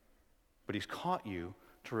 But he's caught you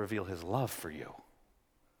to reveal his love for you.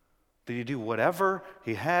 Did he do whatever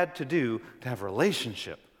he had to do to have a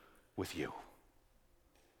relationship with you?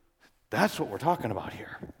 That's what we're talking about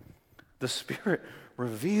here. The Spirit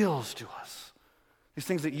reveals to us these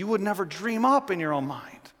things that you would never dream up in your own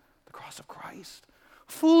mind. The cross of Christ,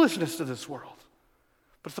 foolishness to this world,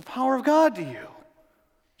 but it's the power of God to you.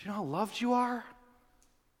 Do you know how loved you are?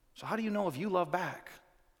 So how do you know if you love back?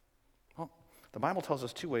 Well, the Bible tells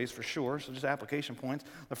us two ways for sure, so just application points.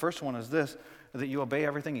 The first one is this, that you obey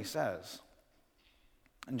everything he says.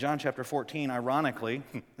 In John chapter 14, ironically,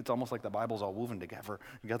 it's almost like the Bible's all woven together.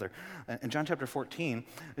 In John chapter 14,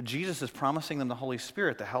 Jesus is promising them the Holy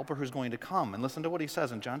Spirit, the helper who's going to come. And listen to what he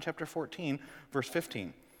says in John chapter 14, verse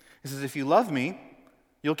 15. He says, if you love me,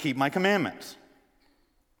 you'll keep my commandments.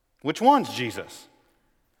 Which ones, Jesus?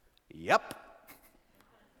 Yep.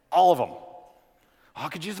 All of them. Oh,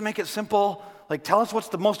 could you just make it simple? Like, tell us what's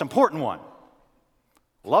the most important one.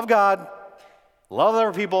 Love God, love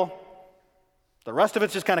other people. The rest of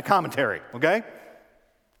it's just kind of commentary, okay?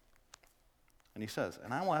 And he says,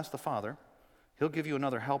 and I will ask the Father, he'll give you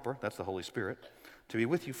another helper, that's the Holy Spirit, to be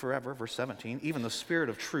with you forever, verse 17, even the Spirit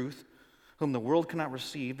of truth, whom the world cannot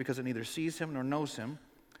receive because it neither sees him nor knows him.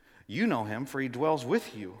 You know him, for he dwells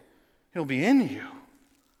with you. He'll be in you.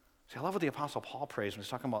 See, I love what the Apostle Paul prays when he's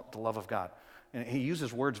talking about the love of God. And he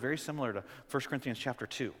uses words very similar to 1 Corinthians chapter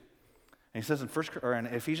 2. And he says in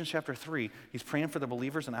Ephesians chapter 3, he's praying for the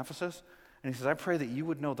believers in Ephesus. And he says, I pray that you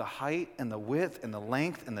would know the height and the width and the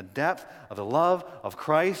length and the depth of the love of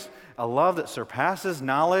Christ, a love that surpasses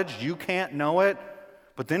knowledge. You can't know it.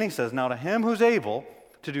 But then he says, now to him who's able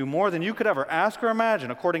to do more than you could ever ask or imagine,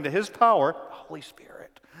 according to his power, the Holy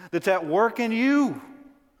Spirit, that's at work in you.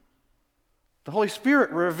 The Holy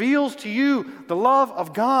Spirit reveals to you the love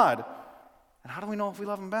of God. And how do we know if we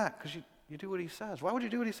love him back? Because you do what he says. Why would you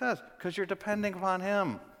do what he says? Because you're depending upon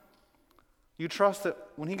him. You trust that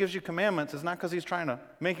when he gives you commandments, it's not because he's trying to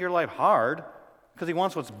make your life hard, because he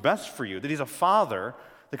wants what's best for you, that he's a father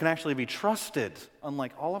that can actually be trusted,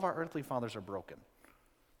 unlike all of our earthly fathers are broken.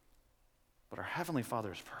 But our heavenly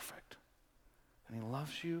Father is perfect, and he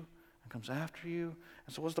loves you and comes after you.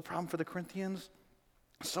 And so what's the problem for the Corinthians?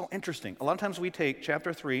 It's so interesting. A lot of times we take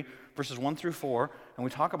chapter 3, verses 1 through 4, and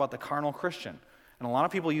we talk about the carnal Christian. And a lot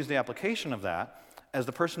of people use the application of that as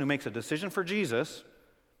the person who makes a decision for Jesus,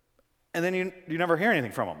 and then you never hear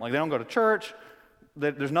anything from them. Like, they don't go to church.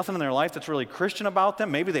 There's nothing in their life that's really Christian about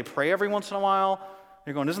them. Maybe they pray every once in a while.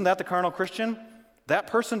 You're going, isn't that the carnal Christian? That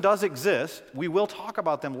person does exist. We will talk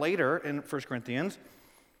about them later in 1 Corinthians.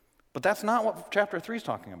 But that's not what chapter 3 is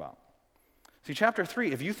talking about. See, chapter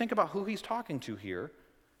 3, if you think about who he's talking to here,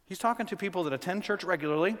 he's talking to people that attend church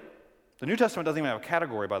regularly. The New Testament doesn't even have a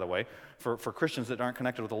category, by the way, for Christians that aren't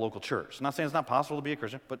connected with a local church. I'm not saying it's not possible to be a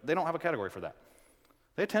Christian, but they don't have a category for that.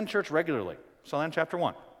 They attend church regularly. So then chapter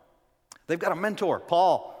 1. They've got a mentor,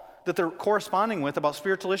 Paul, that they're corresponding with about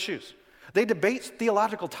spiritual issues. They debate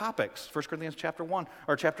theological topics, 1 Corinthians chapter 1,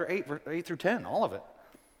 or chapter 8, 8 through 10, all of it.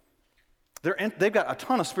 They've got a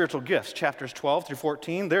ton of spiritual gifts. Chapters 12 through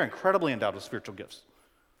 14, they're incredibly endowed with spiritual gifts.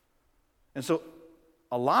 And so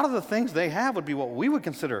a lot of the things they have would be what we would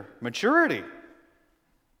consider maturity.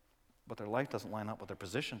 But their life doesn't line up with their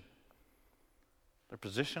position. Their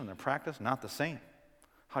position and their practice, not the same.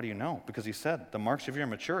 How do you know? Because he said, the marks of your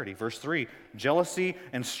maturity, verse 3, jealousy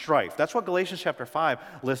and strife. That's what Galatians chapter 5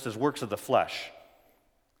 lists as works of the flesh.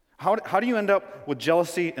 How do you end up with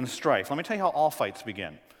jealousy and strife? Let me tell you how all fights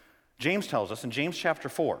begin. James tells us in James chapter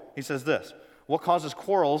 4, he says this, what causes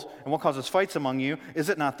quarrels and what causes fights among you? Is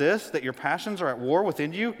it not this, that your passions are at war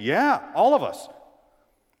within you? Yeah, all of us.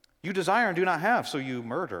 You desire and do not have, so you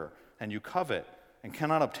murder, and you covet and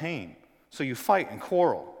cannot obtain. So you fight and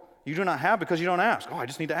quarrel. You do not have because you don't ask. Oh, I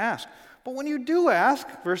just need to ask. But when you do ask,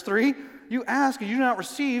 verse 3, you ask and you do not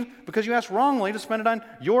receive because you ask wrongly to spend it on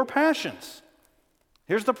your passions.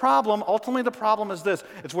 Here's the problem. Ultimately, the problem is this.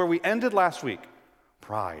 It's where we ended last week.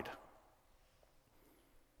 Pride.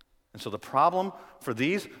 And so the problem for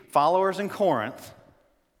these followers in Corinth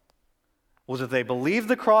was that they believed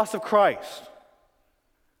the cross of Christ,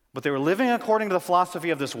 but they were living according to the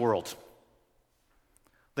philosophy of this world.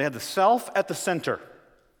 They had the self at the center.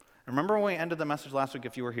 Remember when we ended the message last week,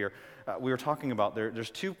 if you were here, we were talking about there's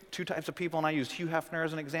two types of people, and I used Hugh Hefner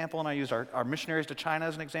as an example, and I used our missionaries to China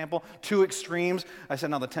as an example, two extremes. I said,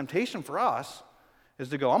 now the temptation for us is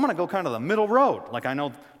to go, I'm going to go kind of the middle road. Like, I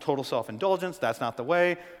know total self-indulgence, that's not the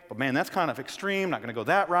way, but man, that's kind of extreme, not going to go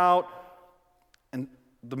that route. And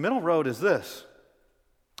the middle road is this.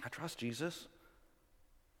 I trust Jesus,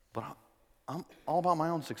 but I'm all about my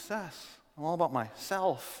own success. I'm all about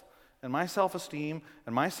myself and my self-esteem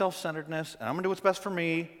and my self-centeredness, and I'm going to do what's best for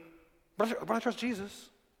me, but I trust Jesus.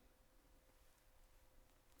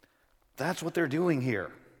 That's what they're doing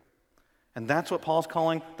here. And that's what Paul's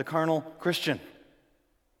calling the carnal Christian.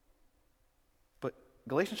 But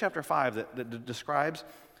Galatians chapter 5 that describes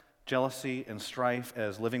jealousy and strife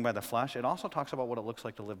as living by the flesh, it also talks about what it looks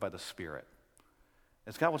like to live by the Spirit.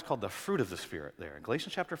 It's got what's called the fruit of the Spirit there. In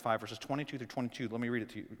Galatians chapter 5, verses 22 through 22, let me read it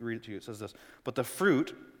to you. It says this, but the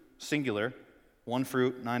fruit, singular, one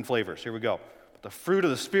fruit, 9 flavors. Here we go. But the fruit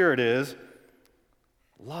of the Spirit is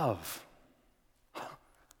love.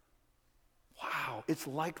 Wow, it's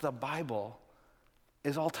like the Bible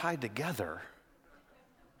is all tied together.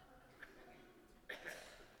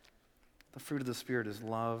 The fruit of the Spirit is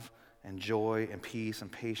love and joy and peace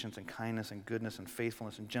and patience and kindness and goodness and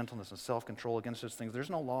faithfulness and gentleness and self-control. Against such things there's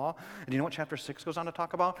no law. And you know what chapter 6 goes on to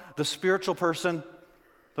talk about? The spiritual person.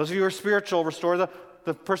 Those of you who are spiritual, restore the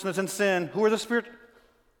person that's in sin. Who are the spirit?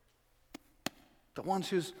 The ones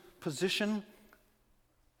whose position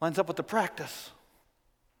lines up with the practice.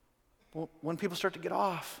 Well, when people start to get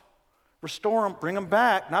off, restore them, bring them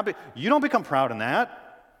back. You don't become proud in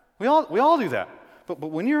that. We all do that. But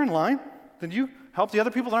when you're in line, then you help the other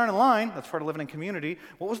people that aren't in line. That's part of living in community.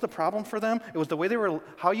 What was the problem for them? It was the way they were,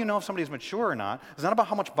 how you know if somebody's mature or not. It's not about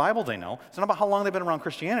how much Bible they know. It's not about how long they've been around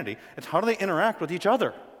Christianity. It's how do they interact with each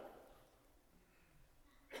other.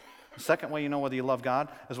 The second way you know whether you love God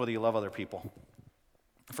is whether you love other people.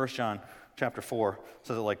 1 John chapter 4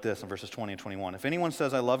 says it like this in verses 20 and 21. If anyone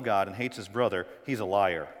says I love God and hates his brother, he's a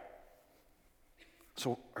liar.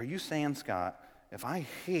 So are you saying, Scott, if I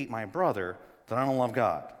hate my brother, then I don't love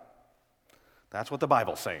God? That's what the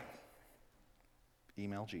Bible's saying.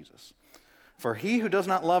 Email Jesus. For he who does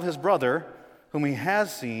not love his brother, whom he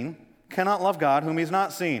has seen, cannot love God whom he's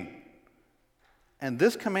not seen. And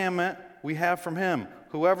this commandment we have from him: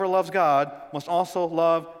 whoever loves God must also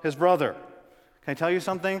love his brother. Can I tell you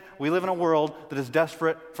something? We live in a world that is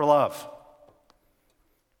desperate for love.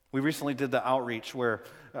 We recently did the outreach where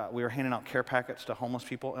we were handing out care packets to homeless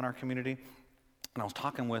people in our community. And I was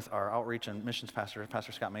talking with our outreach and missions pastor,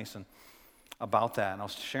 Pastor Scott Mason, about that. And I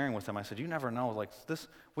was sharing with him, I said, you never know, like this,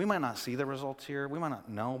 we might not see the results here, we might not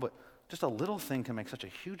know, but just a little thing can make such a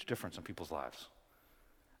huge difference in people's lives.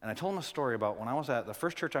 And I told him a story about when I was at the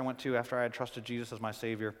first church I went to after I had trusted Jesus as my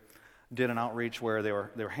Savior, did an outreach where they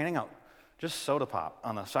were handing out just soda pop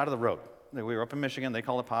on the side of the road. We were up in Michigan, they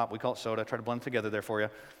call it pop, we call it soda. I try to blend it together there for you.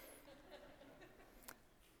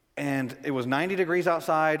 And it was 90 degrees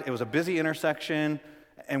outside, it was a busy intersection,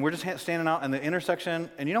 and we're just standing out in the intersection.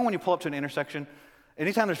 And you know when you pull up to an intersection,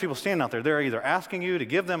 anytime there's people standing out there, they're either asking you to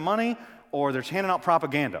give them money or they're handing out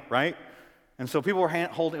propaganda, right? And so people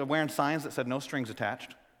were wearing signs that said no strings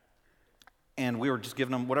attached. And we were just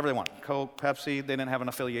giving them whatever they want. Coke, Pepsi, they didn't have an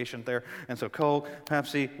affiliation there. And so Coke,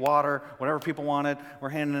 Pepsi, water, whatever people wanted, we're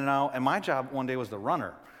handing it out. And my job one day was the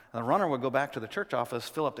runner. And the runner would go back to the church office,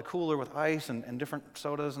 fill up the cooler with ice and different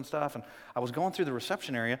sodas and stuff. And I was going through the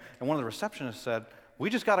reception area, and one of the receptionists said, we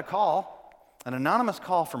just got a call, an anonymous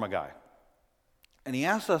call from a guy. And he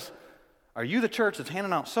asked us, are you the church that's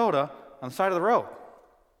handing out soda on the side of the road?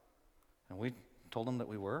 And we told him that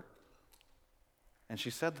we were. And she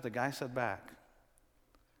said that the guy said back,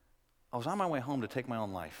 I was on my way home to take my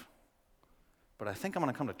own life, but I think I'm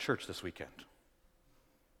going to come to church this weekend.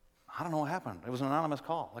 I don't know what happened. It was an anonymous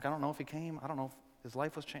call. Like, I don't know if he came. I don't know if his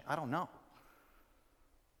life was changed. I don't know.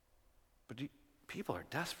 But people are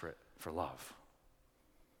desperate for love.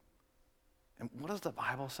 And what does the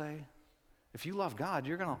Bible say? If you love God,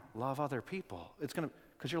 you're going to love other people. It's going to,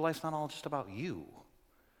 because your life's not all just about you.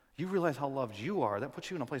 You realize how loved you are. That puts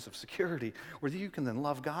you in a place of security where you can then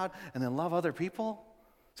love God and then love other people.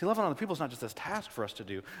 See, loving other people is not just this task for us to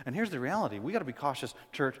do. And here's the reality. We got to be cautious,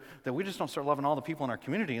 church, that we just don't start loving all the people in our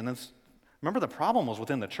community. And then, remember, the problem was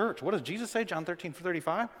within the church. What does Jesus say, John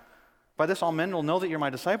 13:35? By this all men will know that you're my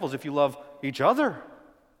disciples if you love each other.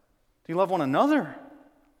 Do you love one another?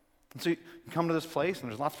 And so you come to this place, and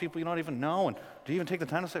there's lots of people you don't even know. And do you even take the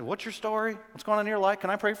time to say, what's your story? What's going on in your life? Can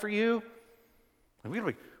I pray for you? We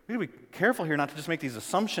got to be careful here not to just make these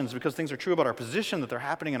assumptions because things are true about our position that they're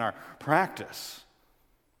happening in our practice.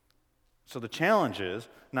 So the challenge is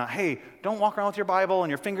not, hey, don't walk around with your Bible and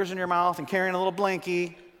your fingers in your mouth and carrying a little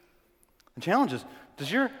blankie. The challenge is, does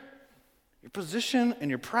your position and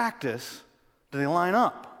your practice, do they line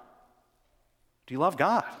up? Do you love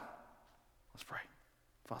God? Let's pray.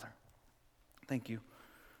 Father, thank you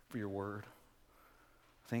for your word.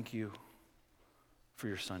 Thank you for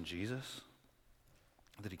your son Jesus,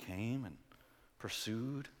 that he came and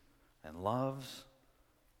pursued and loves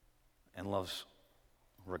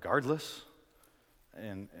regardless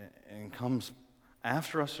and comes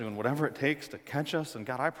after us doing whatever it takes to catch us. And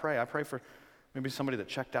God, I pray for maybe somebody that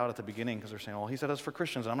checked out at the beginning because they're saying, well, he said it's for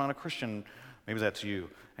Christians, and I'm not a Christian. Maybe that's you.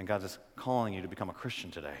 And God is calling you to become a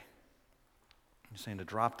Christian today. He's saying to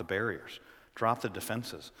drop the barriers, drop the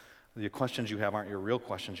defenses. The questions you have aren't your real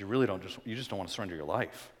questions. You just don't want to surrender your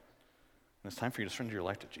life. And it's time for you to surrender your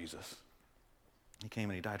life to Jesus. He came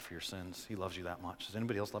and he died for your sins. He loves you that much. Does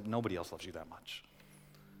anybody else love? Nobody else loves you that much.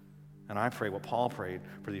 And I pray what Paul prayed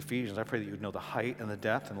for the Ephesians. I pray that you would know the height and the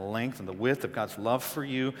depth and the length and the width of God's love for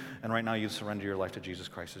you. And right now you surrender your life to Jesus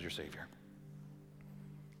Christ as your Savior.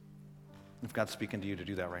 If God's speaking to you to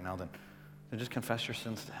do that right now, then just confess your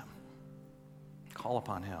sins to him. Call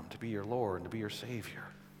upon him to be your Lord and to be your Savior.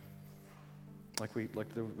 We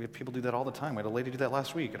have people do that all the time. We had a lady do that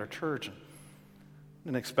last week at our church. And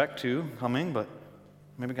didn't expect to coming, but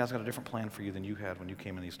maybe God's got a different plan for you than you had when you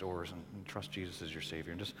came in these doors, and trust Jesus as your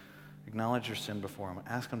Savior. And just acknowledge your sin before him.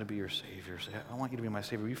 Ask him to be your Savior. Say, I want you to be my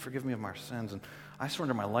Savior. Will you forgive me of my sins? And I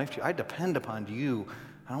surrender my life to you. I depend upon you.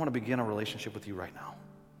 I want to begin a relationship with you right now.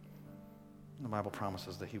 And the Bible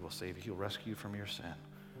promises that he will save you. He will rescue you from your sin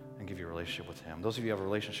and give you a relationship with him. Those of you who have a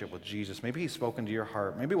relationship with Jesus, maybe he's spoken to your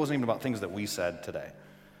heart. Maybe it wasn't even about things that we said today.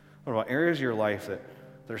 What about areas of your life that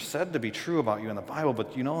they're said to be true about you in the Bible,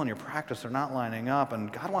 but you know in your practice they're not lining up,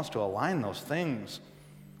 and God wants to align those things.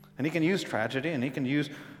 And he can use tragedy, and he can use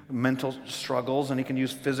mental struggles, and he can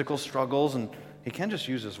use physical struggles, and he can just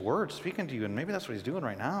use his word speaking to you, and maybe that's what he's doing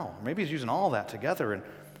right now. Or maybe he's using all that together, and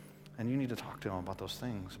you need to talk to him about those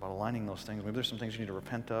things, about aligning those things. Maybe there's some things you need to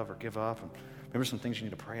repent of or give up, and maybe there's some things you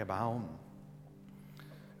need to pray about. And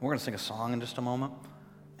we're going to sing a song in just a moment,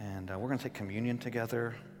 and we're going to take communion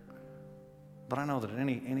together. But I know that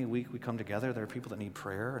any week we come together, there are people that need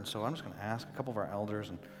prayer. And so I'm just going to ask a couple of our elders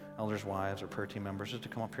and elders' wives or prayer team members just to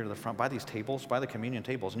come up here to the front by these tables, by the communion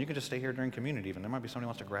tables. And you can just stay here during communion even. There might be somebody who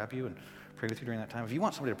wants to grab you and pray with you during that time. If you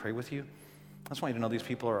want somebody to pray with you, I just want you to know these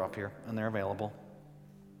people are up here and they're available.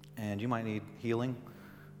 And you might need healing,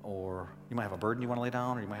 or you might have a burden you want to lay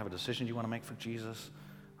down, or you might have a decision you want to make for Jesus.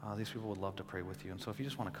 These people would love to pray with you. And so if you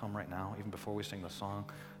just want to come right now, even before we sing the song,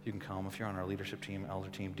 you can come. If you're on our leadership team, elder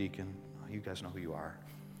team, deacon, you guys know who you are.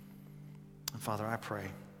 And Father, I pray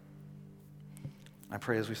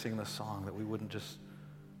as we sing this song that we wouldn't just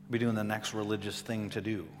be doing the next religious thing to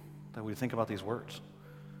do, that we'd think about these words,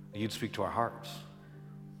 that you'd speak to our hearts.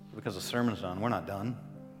 Because the sermon's done, we're not done.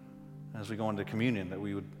 As we go into communion, that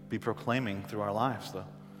we would be proclaiming through our lives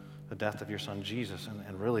the death of your son Jesus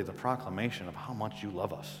and really the proclamation of how much you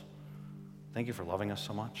love us. Thank you for loving us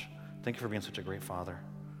so much. Thank you for being such a great Father.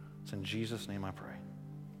 It's in Jesus' name I pray.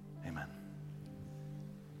 Amen.